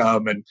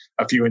Wahkiakum and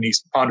a few in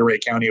East Ponderay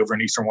County over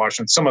in Eastern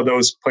Washington. Some of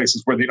those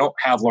places where they don't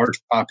have large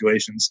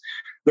populations,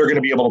 they're going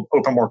to be able to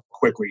open more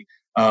quickly.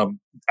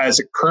 As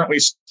it currently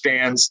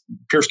stands,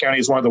 Pierce County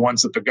is one of the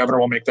ones that the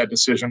governor will make that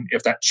decision.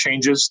 If that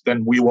changes,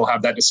 then we will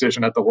have that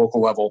decision at the local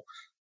level.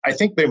 I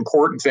think the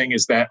important thing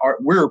is that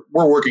we're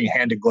working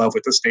hand in glove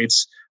with the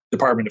state's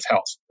Department of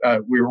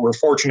Health. We're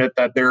fortunate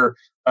that their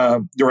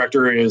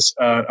director is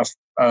a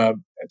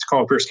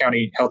Tacoma Pierce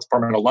County Health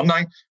Department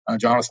alumni,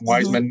 Jonathan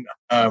Wiseman,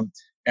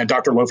 and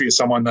Dr. Lofi is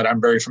someone that I'm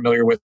very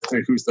familiar with,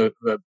 who's the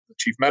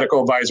chief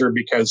medical advisor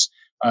because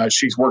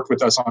she's worked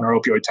with us on our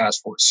opioid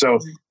task force. So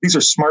these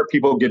are smart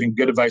people giving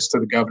good advice to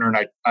the governor,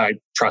 and I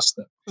trust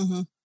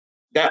them.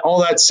 All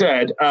that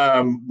said,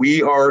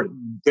 we are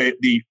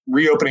the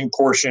reopening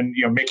portion,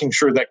 making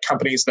sure that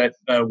companies that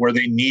where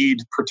they need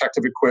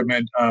protective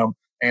equipment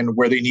and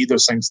where they need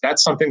those things,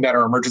 that's something that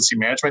our emergency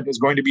management is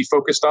going to be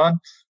focused on.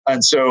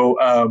 And so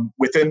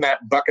within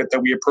that bucket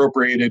that we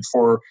appropriated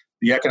for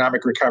the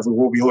economic recovery,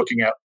 we'll be looking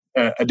at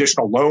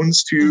additional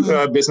loans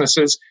to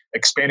businesses,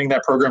 expanding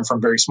that program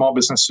from very small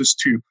businesses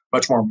to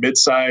much more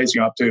mid-size,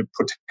 up to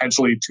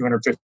potentially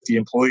 250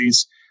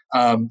 employees,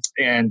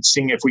 and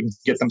seeing if we can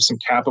get them some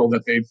capital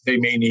that they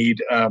may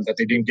need that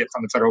they didn't get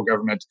from the federal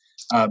government,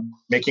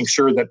 making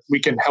sure that we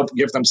can help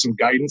give them some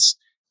guidance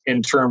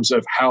in terms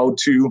of how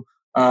to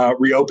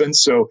reopen.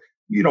 So,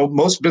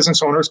 most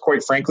business owners,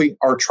 quite frankly,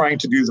 are trying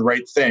to do the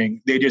right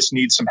thing. They just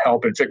need some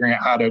help in figuring out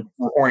how to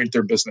orient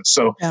their business.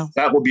 So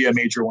that will be a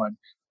major one.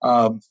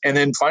 And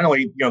then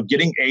finally,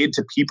 getting aid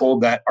to people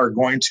that are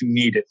going to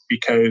need it,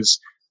 because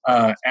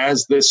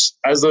as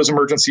those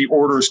emergency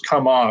orders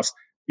come off,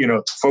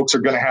 folks are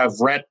going to have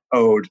rent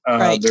owed. They're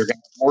going to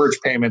have mortgage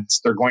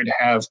payments. They're going to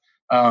have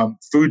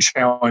food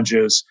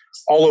challenges,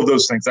 all of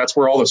those things. That's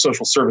where all the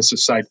social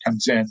services side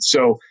comes in.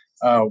 So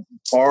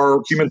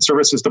our human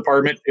services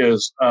department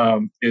is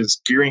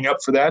gearing up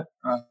for that.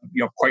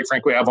 Quite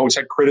frankly, I've always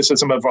had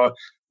criticism of,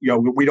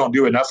 we don't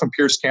do enough in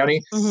Pierce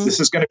County.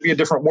 This is going to be a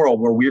different world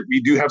where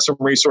we do have some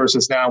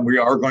resources now, and we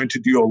are going to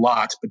do a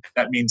lot, but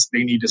that means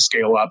they need to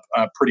scale up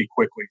pretty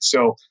quickly.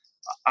 So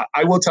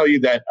I will tell you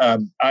that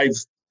I've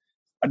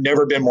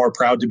never been more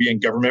proud to be in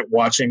government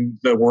watching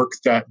the work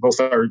that both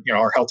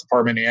our health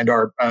department and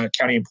our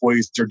county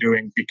employees are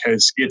doing,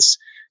 because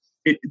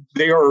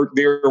they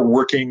are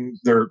working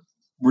their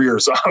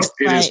rears off.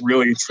 It is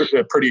really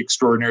pretty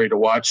extraordinary to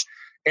watch.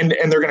 And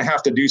they're going to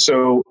have to do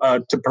so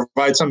to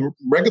provide some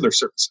regular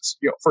services.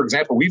 For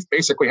example, we've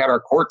basically had our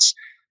courts,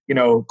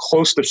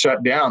 close to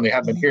shut down. They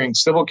have been hearing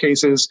civil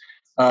cases.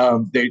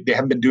 They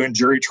haven't been doing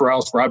jury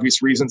trials for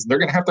obvious reasons. They're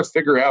going to have to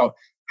figure out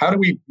how do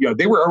we,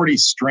 they were already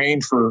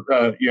strained for,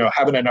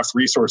 having enough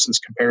resources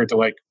compared to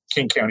like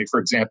King County,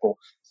 for example.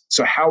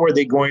 So how are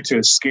they going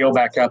to scale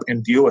back up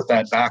and deal with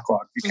that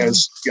backlog?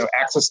 Because,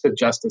 access to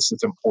justice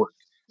is important.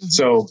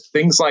 So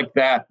things like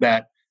that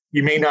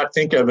you may not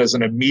think of as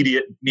an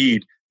immediate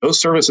need, those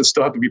services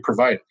still have to be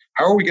provided.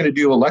 How are we going to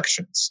do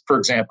elections, for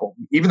example?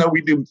 Even though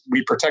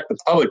we protect the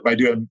public by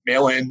doing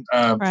mail-in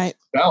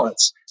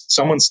ballots,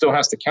 someone still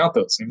has to count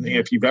those. And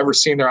if you've ever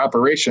seen their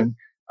operation,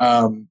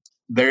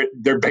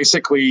 they're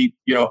basically,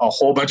 a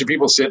whole bunch of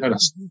people sitting in a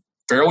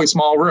fairly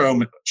small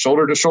room,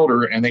 shoulder to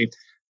shoulder, and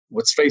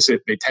let's face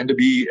it, they tend to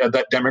be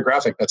that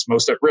demographic that's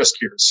most at risk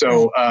here.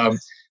 So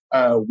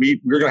we're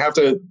going to have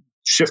to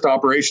shift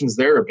operations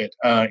there a bit.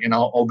 And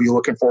I'll be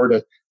looking forward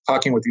to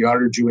talking with the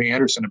auditor, Julie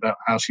Anderson, about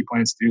how she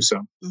plans to do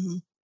so.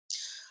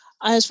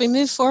 As we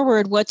move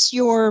forward, what's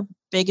your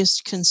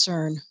biggest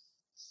concern?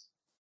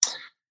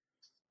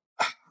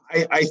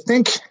 I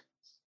think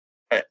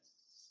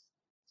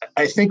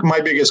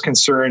my biggest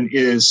concern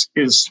is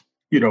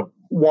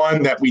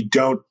one, that we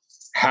don't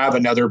have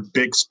another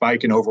big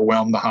spike and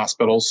overwhelm the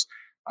hospitals,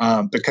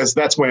 because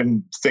that's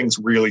when things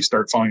really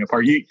start falling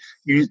apart.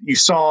 You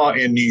saw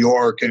in New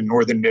York and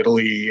Northern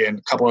Italy and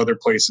a couple other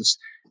places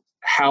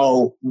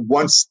how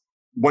once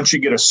you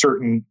get a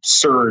certain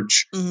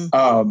surge,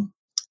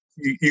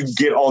 you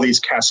get all these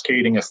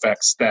cascading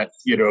effects that,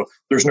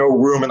 there's no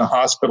room in the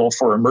hospital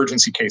for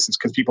emergency cases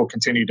because people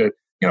continue to,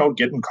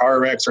 get in car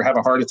wrecks or have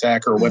a heart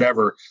attack or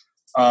whatever.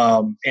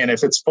 And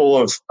if it's full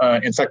of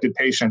infected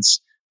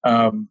patients,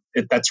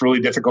 that's really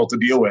difficult to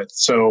deal with.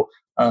 So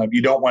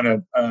you don't want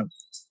to,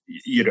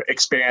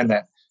 expand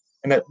that.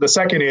 And the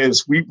second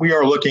is we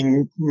are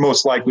looking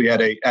most likely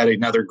at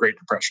another Great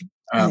Depression.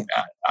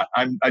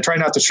 I try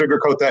not to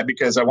sugarcoat that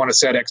because I want to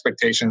set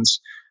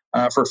expectations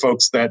for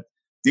folks that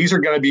these are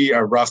going to be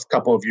a rough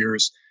couple of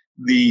years.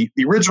 The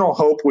original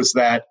hope was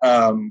that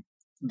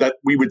that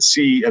we would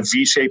see a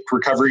V-shaped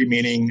recovery,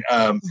 meaning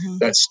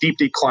that steep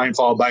decline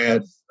followed by a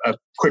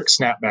quick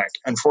snapback.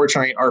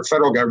 Unfortunately, our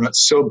federal government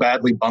so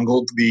badly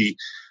bungled the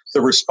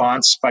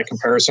response by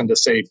comparison to,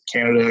 say,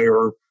 Canada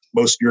or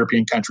most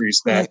European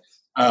countries that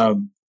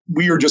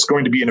we are just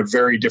going to be in a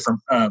very different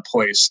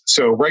place.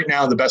 So right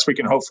now, the best we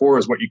can hope for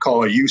is what you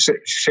call a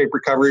U-shaped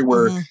recovery,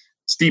 where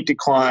steep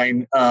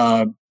decline,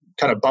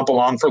 kind of bump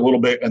along for a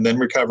little bit and then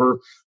recover.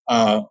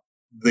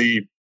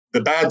 The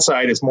bad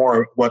side is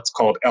more what's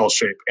called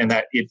L-shape, and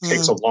that it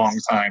takes a long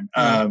time.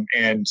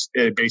 And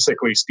it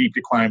basically steep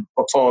decline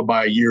followed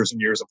by years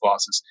and years of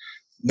losses.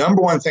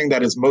 Number one thing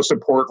that is most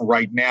important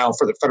right now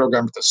for the federal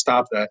government to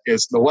stop that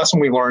is the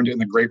lesson we learned in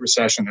the Great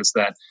Recession is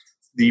that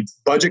the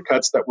budget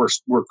cuts that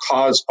were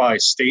caused by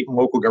state and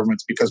local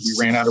governments because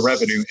we ran out of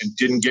revenue and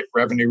didn't get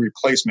revenue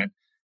replacement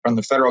from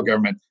the federal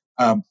government,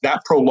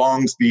 that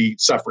prolongs the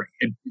suffering.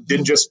 It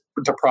didn't just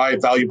deprive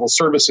valuable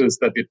services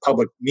that the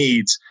public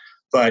needs,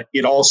 but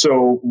it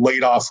also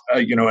laid off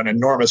an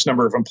enormous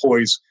number of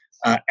employees,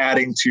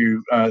 adding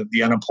to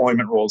the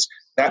unemployment rolls.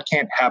 That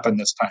can't happen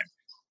this time.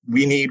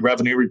 We need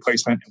revenue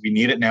replacement, and we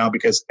need it now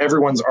because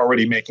everyone's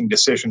already making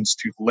decisions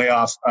to lay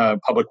off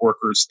public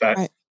workers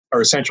that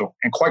are essential.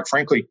 And quite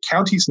frankly,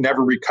 counties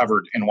never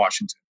recovered in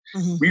Washington.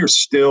 We are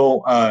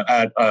still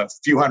at a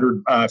few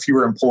hundred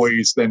fewer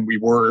employees than we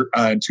were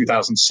in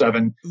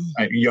 2007.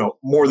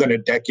 More than a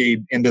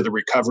decade into the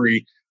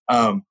recovery.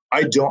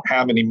 I don't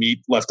have any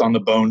meat left on the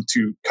bone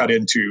to cut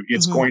into.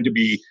 It's going to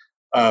be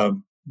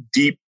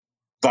deep,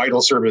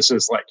 vital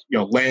services like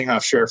laying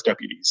off sheriff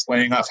deputies,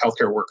 laying off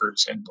healthcare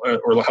workers and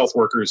or health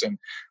workers, and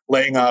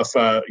laying off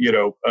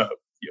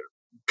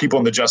people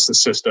in the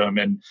justice system,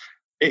 and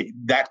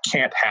that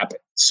can't happen.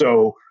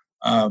 So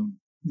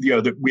we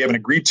have an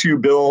agreed to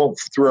bill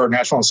through our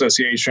national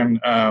association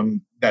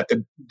that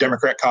the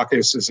Democrat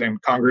caucuses in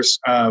Congress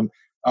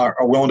are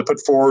willing to put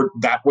forward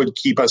that would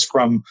keep us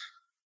from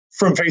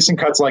facing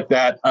cuts like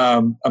that.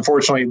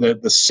 Unfortunately,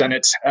 the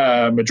Senate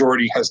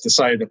majority has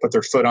decided to put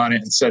their foot on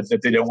it and said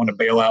that they don't want to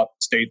bail out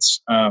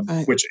states,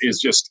 which is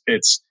just,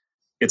 it's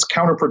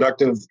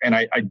counterproductive. And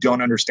I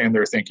don't understand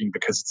their thinking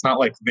because it's not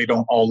like they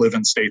don't all live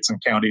in states and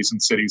counties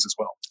and cities as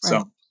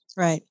well.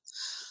 Right.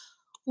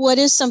 What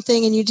is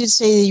something, and you did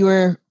say that you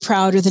were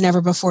prouder than ever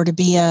before to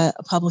be a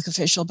public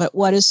official, but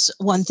what is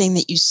one thing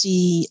that you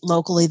see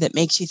locally that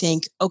makes you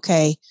think,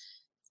 okay,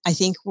 I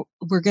think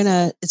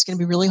it's going to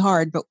be really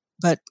hard,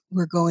 but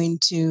we're going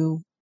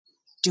to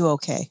do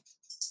okay?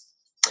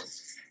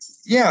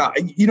 Yeah,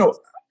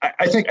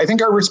 I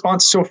think our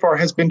response so far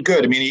has been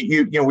good. I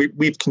mean,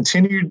 we've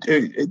continued.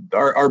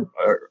 Our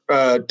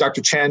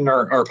Dr. Chen,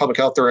 our public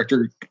health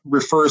director,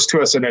 refers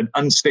to us in an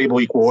unstable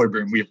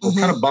equilibrium. We're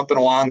kind of bumping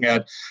along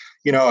at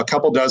a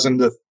couple dozen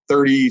to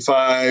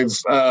 35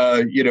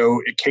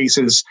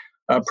 cases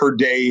per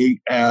day.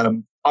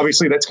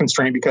 Obviously, that's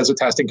constrained because of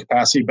testing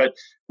capacity, but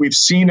we've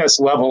seen us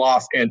level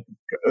off, and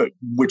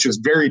which is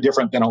very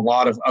different than a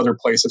lot of other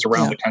places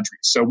around the country.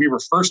 So we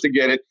were first to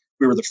get it.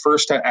 We were the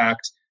first to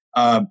act.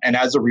 And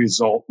as a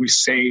result, we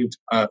saved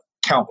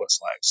countless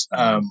lives.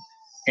 I'm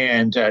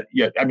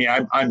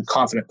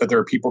confident that there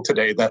are people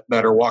today that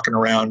are walking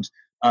around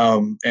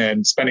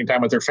and spending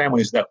time with their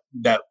families that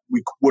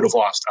we would have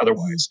lost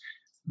otherwise.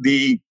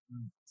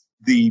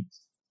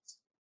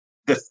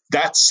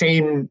 That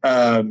same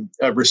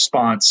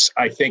response,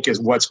 I think, is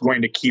what's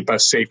going to keep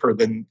us safer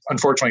than,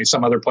 unfortunately,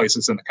 some other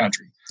places in the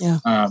country.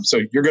 So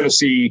you're going to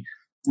see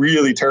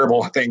really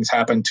terrible things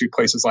happen to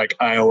places like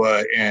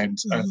Iowa and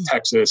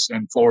Texas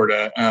and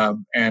Florida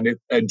and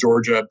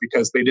Georgia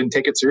because they didn't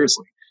take it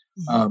seriously.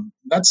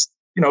 That's,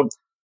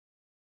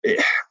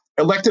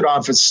 elected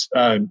office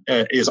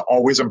is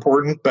always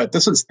important, but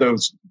this is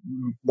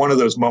one of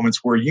those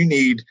moments where you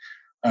need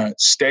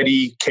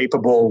steady,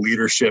 capable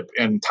leadership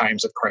in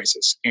times of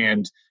crisis.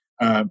 And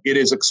it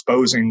is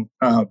exposing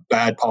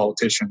bad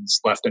politicians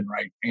left and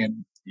right.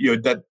 And,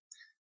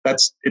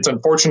 it's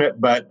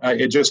unfortunate, but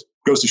it just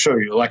goes to show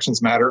you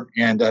elections matter,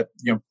 and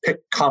pick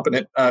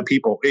competent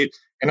people.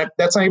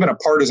 That's not even a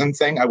partisan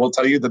thing. I will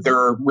tell you that there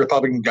are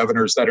Republican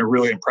governors that are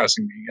really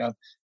impressing me.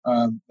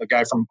 The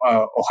guy from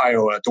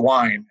Ohio,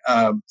 DeWine,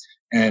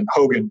 and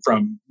Hogan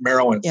from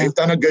Maryland. Yeah. They've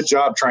done a good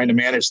job trying to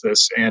manage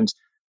this, and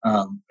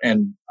I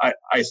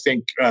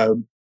think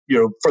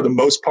for the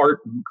most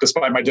part,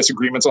 despite my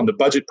disagreements on the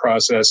budget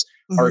process,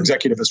 our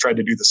executive has tried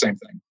to do the same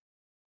thing.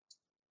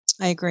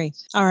 I agree.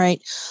 All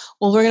right.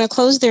 Well, we're going to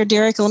close there,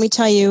 Derek. Let me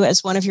tell you,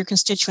 as one of your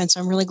constituents,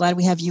 I'm really glad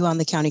we have you on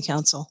the county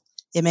council.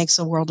 It makes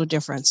a world of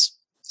difference.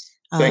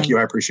 Thank you.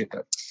 I appreciate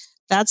that.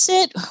 That's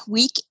it.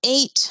 Week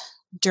 8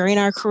 during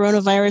our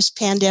coronavirus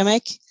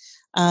pandemic.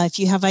 If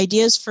you have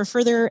ideas for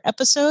further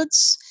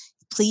episodes,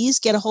 please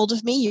get a hold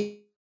of me. You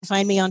can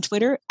find me on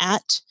Twitter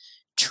at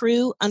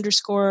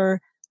true_Tacoma,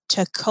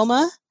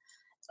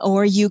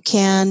 or you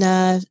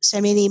can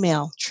send me an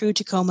email,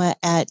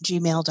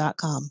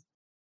 truetacoma@gmail.com.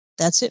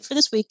 That's it for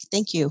this week.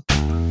 Thank you.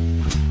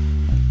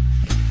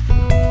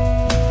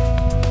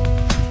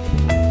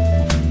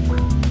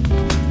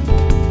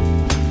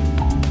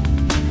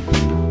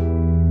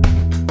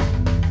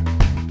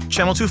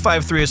 Channel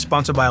 253 is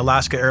sponsored by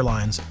Alaska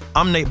Airlines.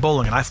 I'm Nate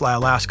Bowling, and I fly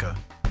Alaska.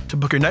 To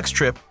book your next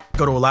trip,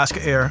 go to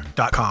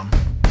alaskaair.com.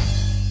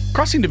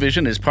 Crossing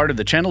Division is part of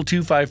the Channel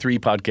 253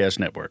 podcast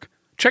network.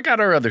 Check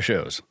out our other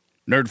shows.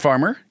 Nerd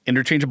Farmer,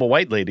 Interchangeable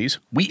White Ladies,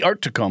 We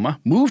Art Tacoma,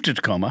 Move to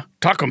Tacoma,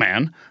 Taco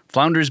Man,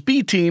 Flounders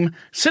B Team,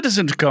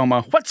 Citizen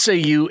Tacoma, What Say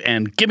You,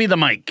 and Gimme the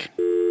Mic.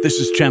 This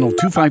is Channel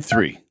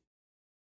 253.